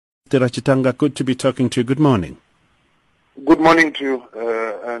Ratshitanga, good to be talking to you. Good morning. Good morning to you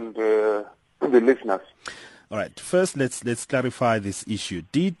and the listeners. All right. First, let's clarify this issue.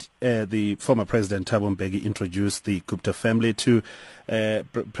 Did the former President Thabo Mbeki introduce the Gupta family to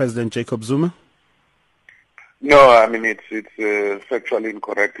President Jacob Zuma? No, I mean it's factually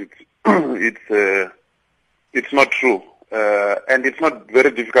incorrect. It's not true, and it's not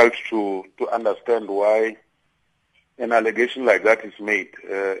very difficult to understand why an allegation like that is made.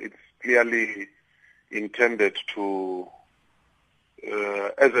 It's clearly intended to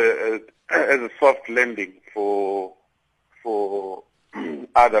as a soft landing for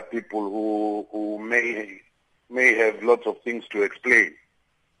other people who may have lots of things to explain.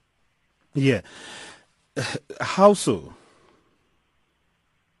 Yeah. How so?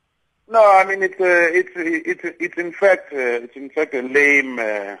 No, I mean it's in fact a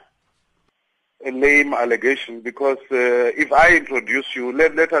lame allegation, because if I introduce you,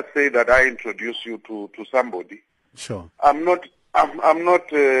 let us say that I introduce you to somebody. Sure. I'm not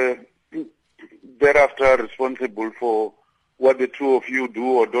thereafter responsible for what the two of you do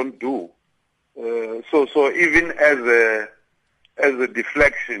or don't do. So even as a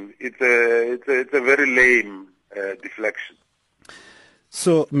deflection, it's a very lame deflection.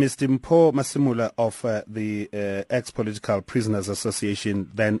 So, Mr. Mpho Masemula of the Ex-Political Prisoners Association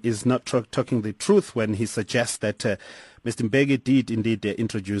then is not talking the truth when he suggests that Mr. Mbeki did indeed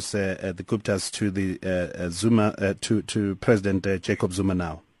introduce the Guptas to the Zuma to President Jacob Zuma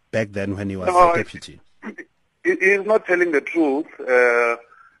now, back then when he was deputy. He is not telling the truth,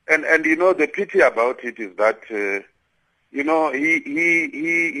 and you know the pity about it is that you know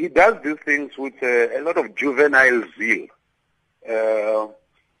he does these things with a lot of juvenile zeal.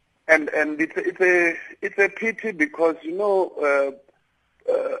 And it's a pity, because you know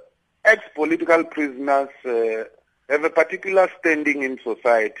ex-political prisoners have a particular standing in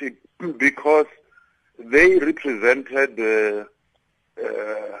society because they represented they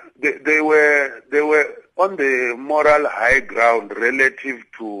were on the moral high ground relative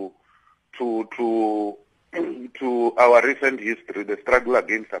to our recent history, the struggle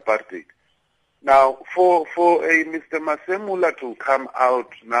against apartheid. Now, for a Mr. Masemula to come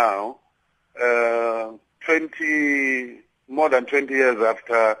out now, more than 20 years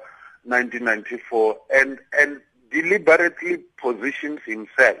after 1994, and deliberately positions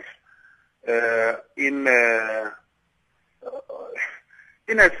himself in a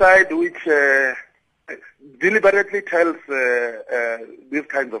side which deliberately tells these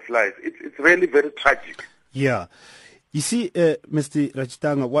kinds of lies, it's really very tragic. Yeah. You see, Mr.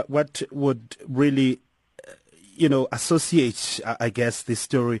 Ratshitanga, what would really, associate, I guess, this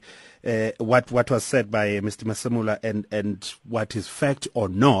story, what was said by Mr. Masemula and what is fact or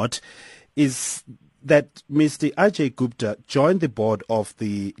not, is that Mr. Ajay Gupta joined the board of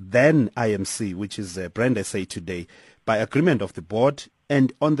the then IMC, which is Brand SA today, by agreement of the board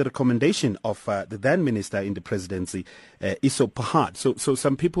and on the recommendation of the then minister in the presidency, Iso Pahad. So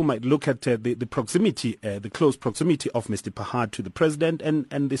some people might look at the proximity, the close proximity of Mr. Pahad to the president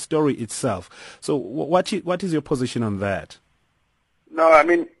and the story itself. So what is your position on that? No, I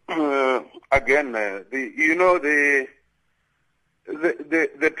mean, again, the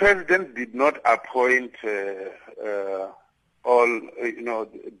president did not appoint all,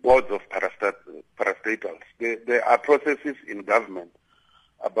 boards of parastatals. There are processes in government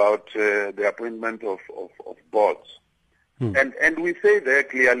about the appointment of boards. And we say there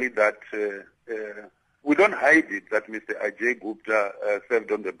clearly that we don't hide it that Mr. Ajay Gupta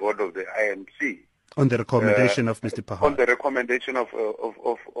served on the board of the IMC. On the recommendation of Mr. Pahad. On the recommendation of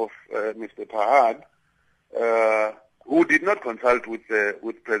Mr. Pahad, who did not consult with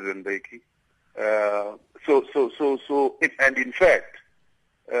President Mbeki. And in fact,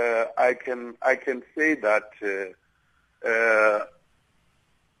 I can say that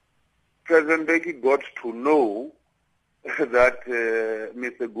President Mbeki got to know that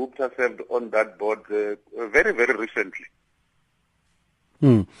Mr. Gupta served on that board very, very recently.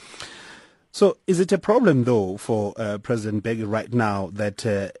 So is it a problem, though, for President Mbeki right now that,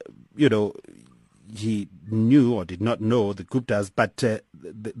 he knew or did not know the Guptas, but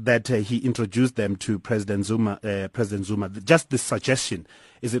that he introduced them to President Zuma? Just this suggestion,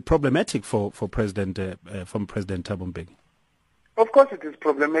 is it problematic for President Thabo Mbeki? Of course it is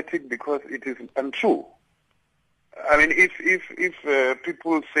problematic because it is untrue. I mean, if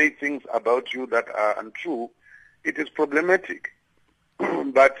people say things about you that are untrue, it is problematic.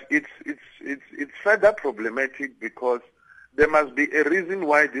 But it's further problematic because there must be a reason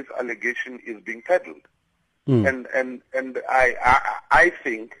why this allegation is being peddled. And I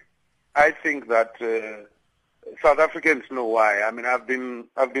think that South Africans know why. I mean, I've been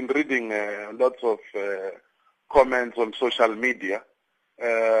reading lots of comments on social media,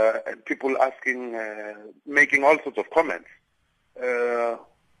 and people asking, making all sorts of comments.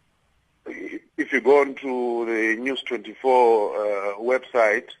 If you go onto the News 24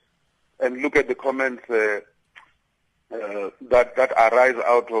 website and look at the comments that arise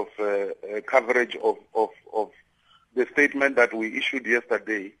out of coverage of the statement that we issued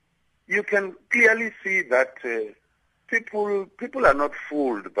yesterday, you can clearly see that people are not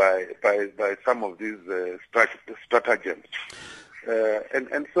fooled by some of these stratagems,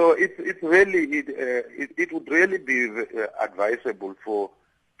 and so it would really be advisable for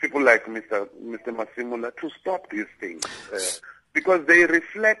people like Mr. Masemola to stop these things, because they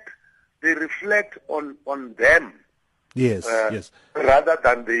reflect on them. Yes, yes. Rather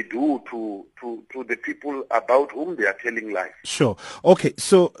than they do to the people about whom they are telling lies. Sure. Okay.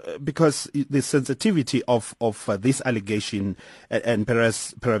 So, because the sensitivity of this allegation and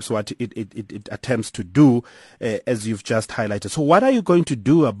perhaps what it attempts to do, as you've just highlighted. So, what are you going to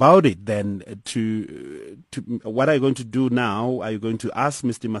do about it then? What are you going to do now? Are you going to ask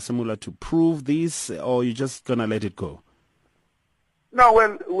Mr. Masemola to prove this, or are you just gonna let it go? No,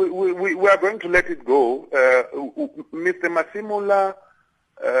 well, we are going to let it go. Mr. Masemola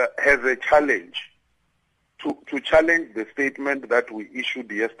has a challenge to challenge the statement that we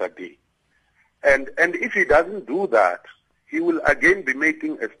issued yesterday. And if he doesn't do that, he will again be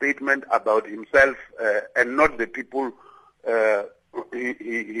making a statement about himself and not the people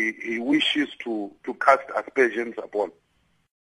he wishes to cast aspersions upon.